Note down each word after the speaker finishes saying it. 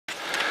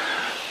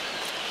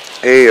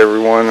Hey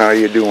everyone, how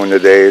you doing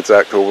today? It's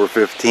October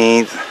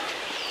 15th.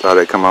 Thought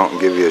I'd come out and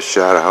give you a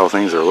shot of how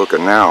things are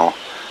looking now.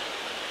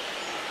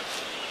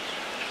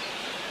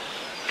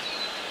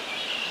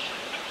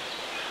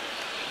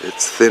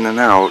 It's thinning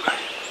out.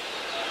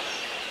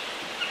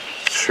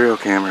 Trail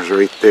camera's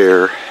right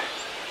there.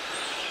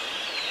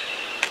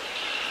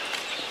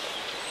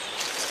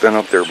 It's been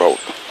up there about,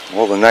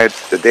 well,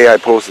 the day I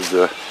posted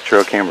the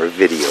trail camera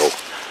video.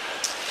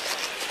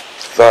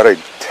 Thought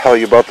I'd tell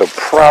you about the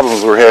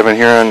problems we're having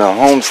here in the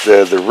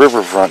homestead, the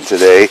riverfront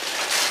today.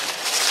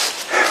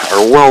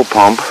 Our well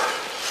pump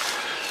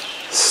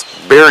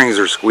bearings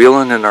are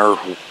squealing and our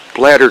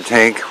bladder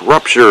tank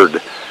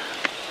ruptured.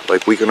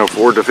 Like we can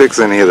afford to fix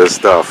any of this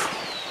stuff.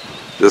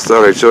 Just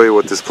thought I'd show you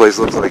what this place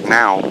looks like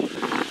now. I'll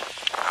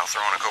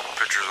throw in a couple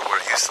pictures of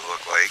what it used to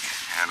look like,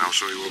 and I'll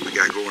show you what we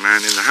got going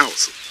on in the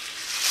house.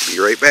 Be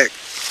right back.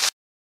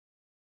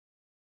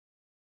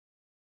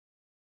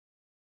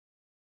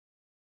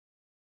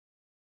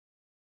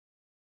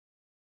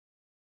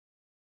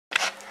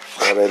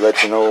 Thought I'd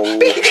let you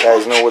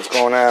guys know what's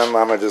going on.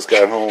 Mama just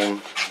got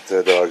home.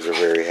 The dogs are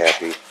very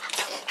happy.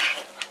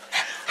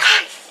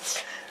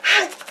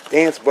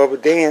 Dance,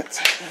 Bubba, dance.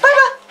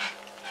 Bubba!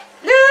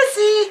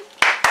 Lucy!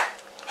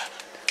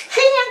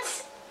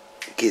 Dance!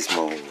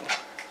 Gizmo.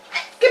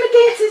 Give me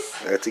dances.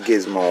 That's a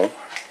Gizmo.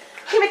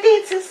 Give me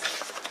dances.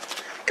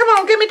 Come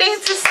on, give me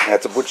dances.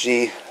 That's a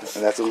Butchie.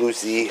 And that's a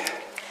Lucy.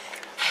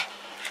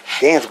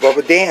 Dance,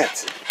 Bubba,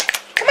 dance.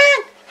 Come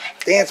on.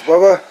 Dance,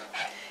 Bubba.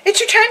 It's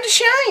your time to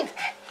shine.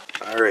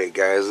 Alright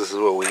guys, this is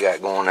what we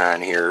got going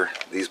on here.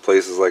 These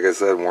places, like I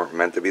said, weren't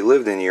meant to be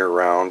lived in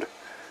year-round.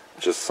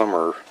 Just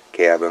summer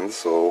cabins,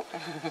 so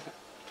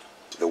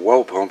the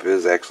well pump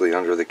is actually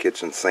under the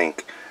kitchen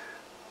sink.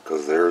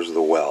 Because there's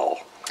the well,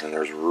 and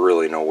there's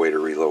really no way to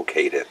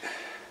relocate it.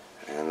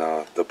 And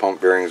the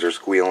pump bearings are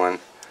squealing.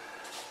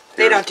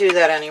 They don't do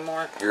that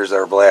anymore. Here's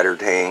our bladder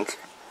tank.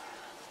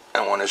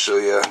 I want to show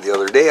you, the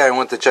other day I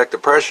went to check the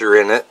pressure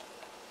in it.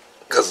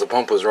 Because the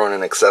pump was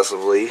running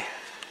excessively.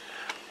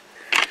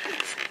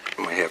 I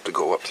might have to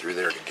go up through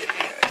there to get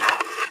the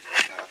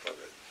top of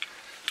it.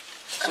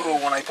 So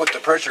when I put the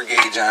pressure gauge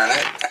on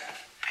it,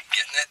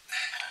 getting it.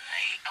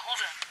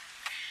 Hold on.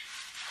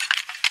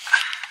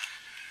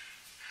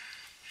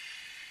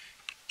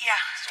 Yeah.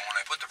 So when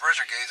I put the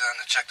pressure gauge on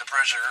to check the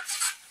pressure,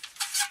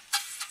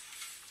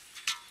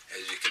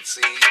 as you can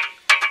see,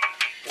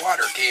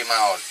 water came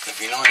out. If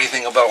you know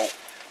anything about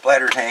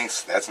bladder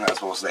tanks, that's not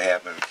supposed to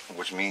happen,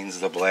 which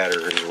means the bladder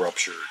is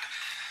ruptured.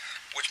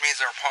 Which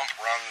means our pump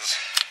runs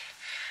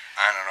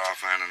on and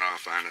off, on and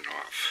off, on and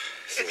off.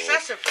 So,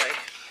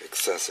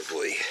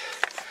 excessively.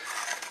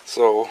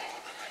 So,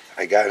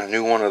 I got a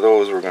new one of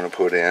those we're going to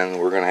put in.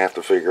 We're going to have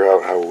to figure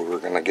out how we're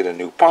going to get a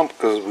new pump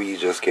because we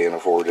just can't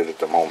afford it at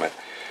the moment.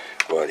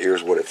 But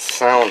here's what it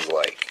sounds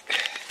like.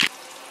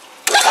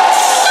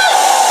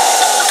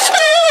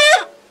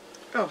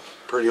 Oh.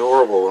 Pretty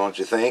horrible, don't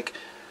you think?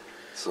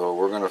 So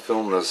we're going to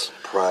film this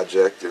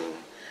project and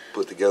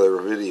put together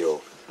a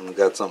video. And we've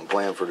got something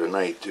planned for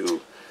tonight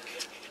too.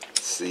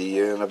 See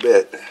you in a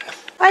bit.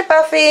 Hi,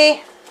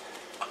 Buffy.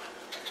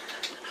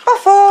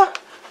 Buffer.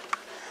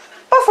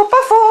 Buffer,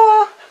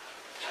 buffer.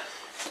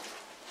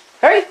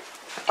 Hey.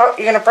 Oh,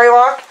 you gonna pray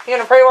walk? You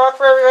gonna pray walk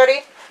for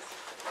everybody?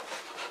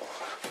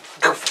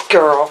 Goofy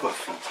girl.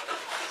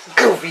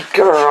 Goofy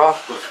girl.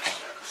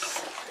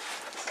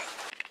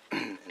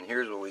 And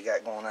here's what we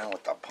got going on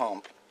with the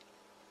pump.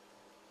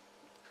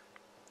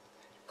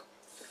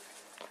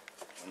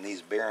 When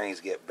these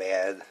bearings get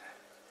bad,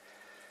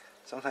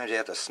 sometimes you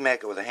have to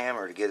smack it with a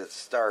hammer to get it to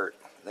start.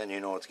 Then you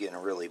know it's getting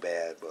really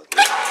bad. But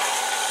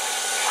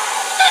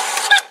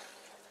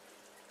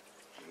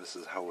this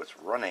is how it's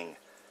running.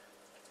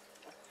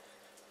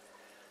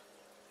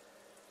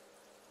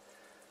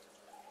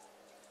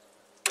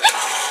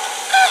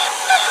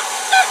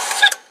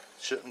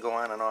 Shouldn't go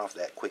on and off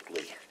that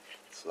quickly.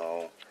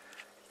 So,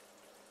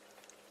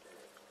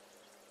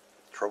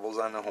 trouble's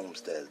on the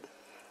homestead.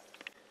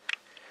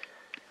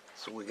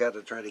 So we got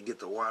to try to get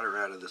the water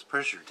out of this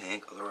pressure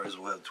tank, otherwise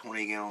we'll have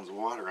 20 gallons of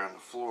water on the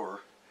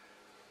floor.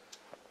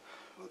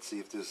 Let's see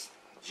if this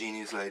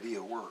genius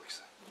idea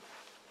works.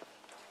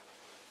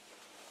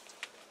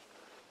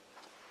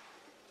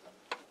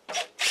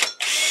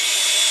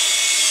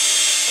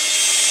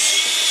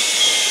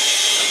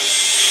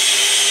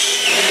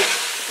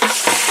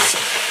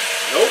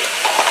 Nope.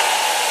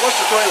 Flush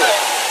the toilet.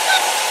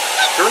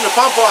 Turn the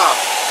pump off.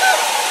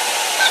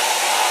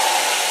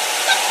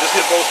 Just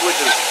hit both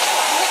switches.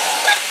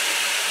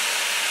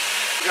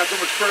 Got so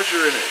much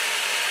pressure in it.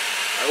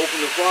 I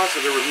opened the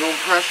faucet, there was no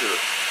pressure.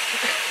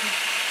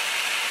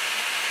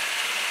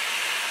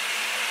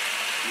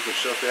 You can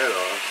shut that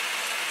off.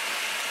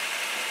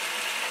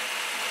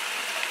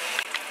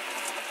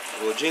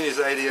 Well, the genius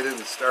idea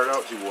didn't start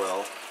out too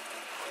well,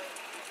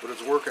 but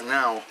it's working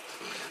now.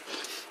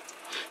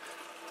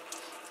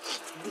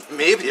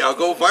 Maybe I'll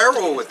go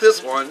viral with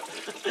this one.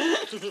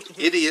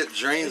 Idiot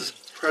drains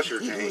pressure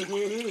tank.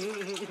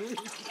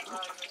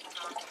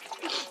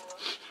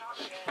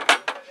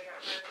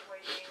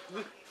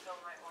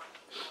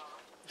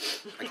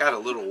 I got a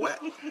little wet.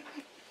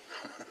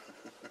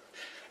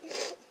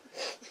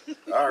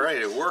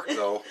 Alright, it worked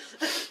though.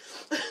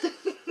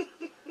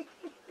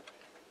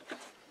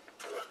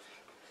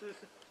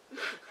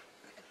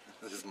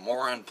 This is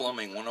Moron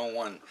Plumbing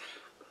 101.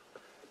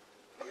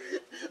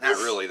 Not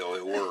really though,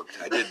 it worked.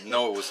 I didn't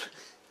know it was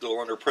still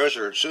under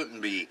pressure. It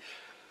shouldn't be.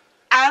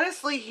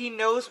 Honestly, he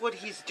knows what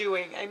he's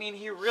doing. I mean,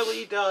 he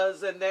really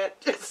does, and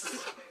that just...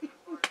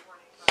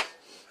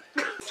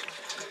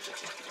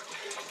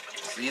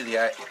 See, the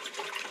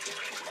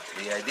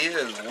idea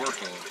is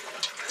working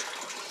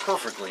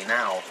perfectly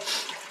now.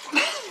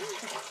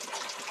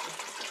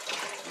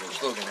 We're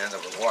still going to end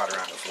up with water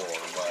on the floor,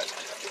 but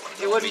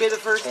it wouldn't be the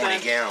first 20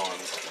 time.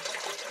 gallons.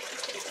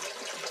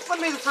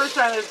 Wouldn't be the first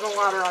time there's been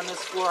water on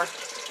this floor.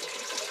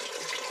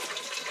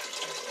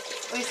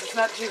 At least it's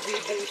not too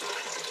deep. Still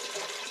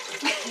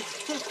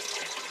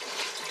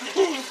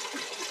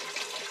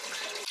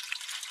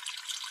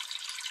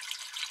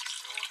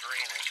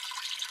draining.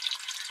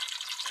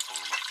 I'm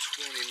about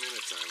 20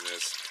 minutes on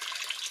this.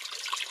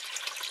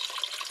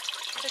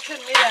 There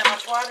shouldn't be that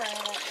much water in it.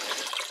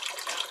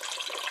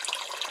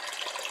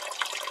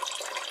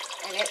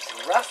 And it's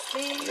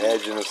rusty.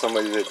 Imagine if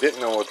somebody that didn't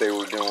know what they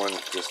were doing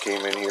just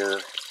came in here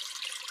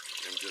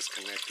and just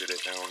connected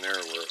it down there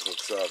where it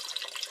hooks up.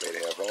 They'd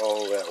have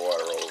all that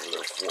water all over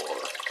their floor.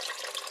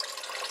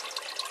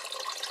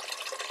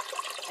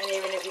 And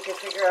even if you could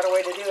figure out a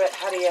way to do it,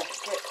 how do you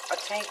get a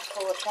tank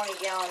full of 20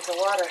 gallons of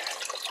water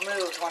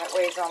moved when it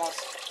weighs almost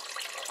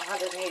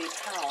 180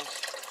 pounds?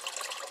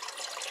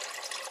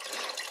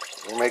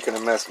 We're making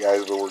a mess,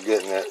 guys, but we're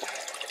getting it.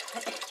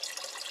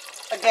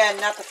 Again,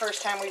 not the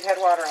first time we've had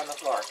water on the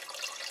floor.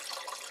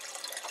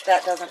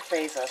 That doesn't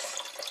faze us.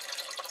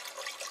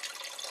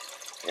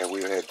 And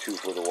we've had 2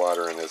 foot of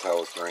water in this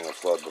house during a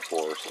flood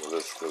before, so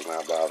this does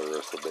not bother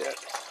us a bit.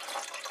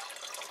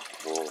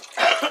 We'll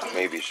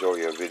maybe show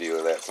you a video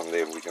of that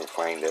someday if we can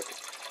find it.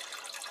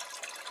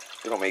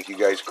 It'll make you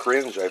guys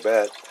cringe, I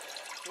bet.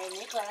 Made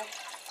me cry.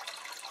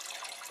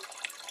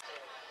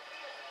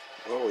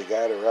 Well, we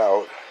got her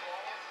out.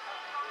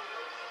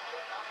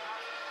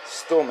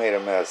 Still made a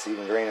mess,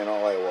 even draining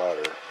all that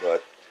water.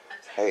 But,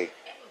 hey,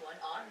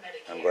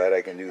 I'm glad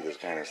I can do this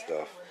kind of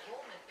stuff.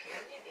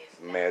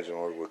 Imagine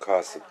what it would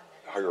cost to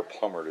hire a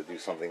plumber to do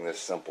something this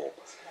simple.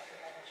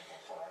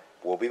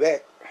 We'll be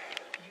back.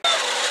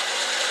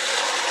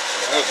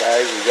 Well,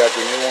 guys, we got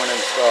the new one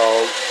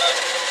installed.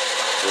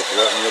 Just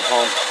letting the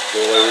pump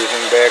fill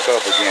everything back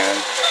up again.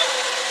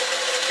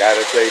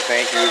 Gotta say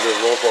thank you to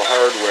local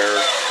hardware.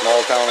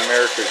 Small town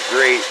America's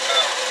great,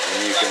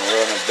 and you can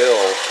run a bill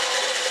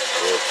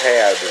or a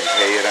tab and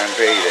pay it on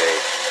payday.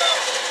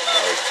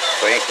 I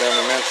thank them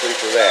immensely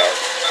for that.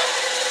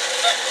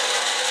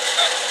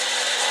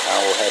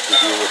 Now we'll have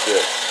to deal with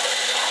this.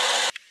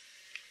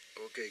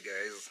 Okay,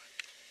 guys,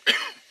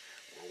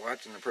 we're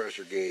watching the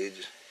pressure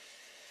gauge.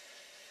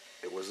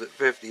 It was at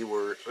 50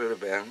 where it should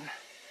have been.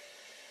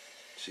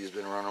 She's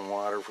been running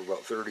water for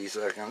about 30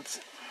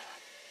 seconds.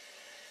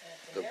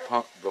 The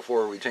pump,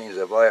 before we changed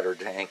the bladder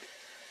tank,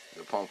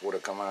 the pump would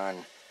have come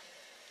on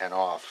and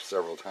off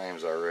several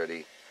times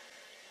already.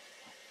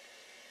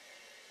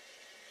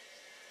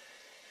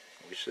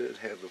 We should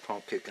have the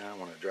pump kick on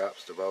when it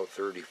drops to about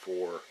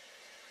 34.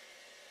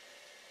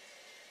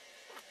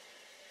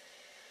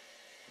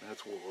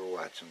 That's what we're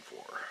watching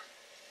for.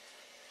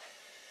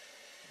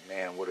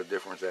 Man, what a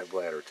difference that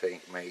bladder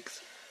tank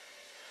makes.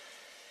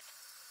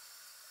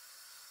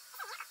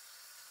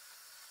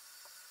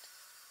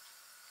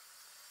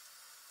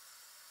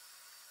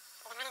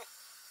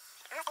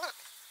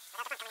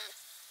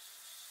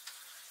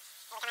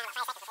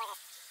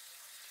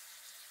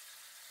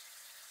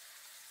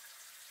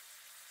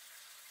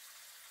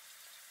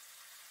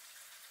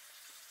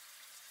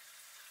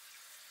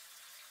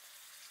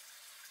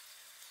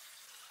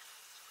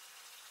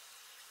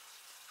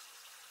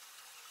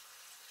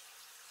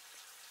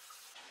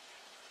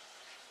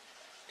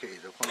 Okay,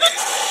 the pump.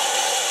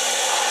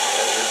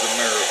 That is a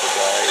miracle,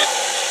 guys.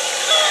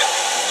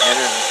 A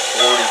minute and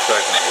 40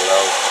 seconds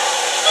without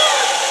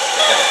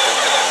the pump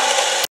coming on.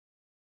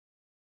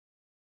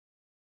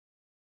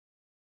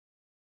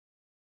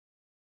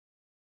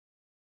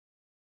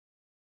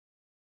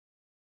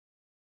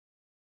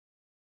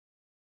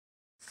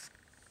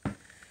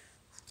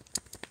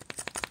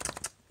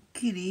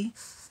 Kitty.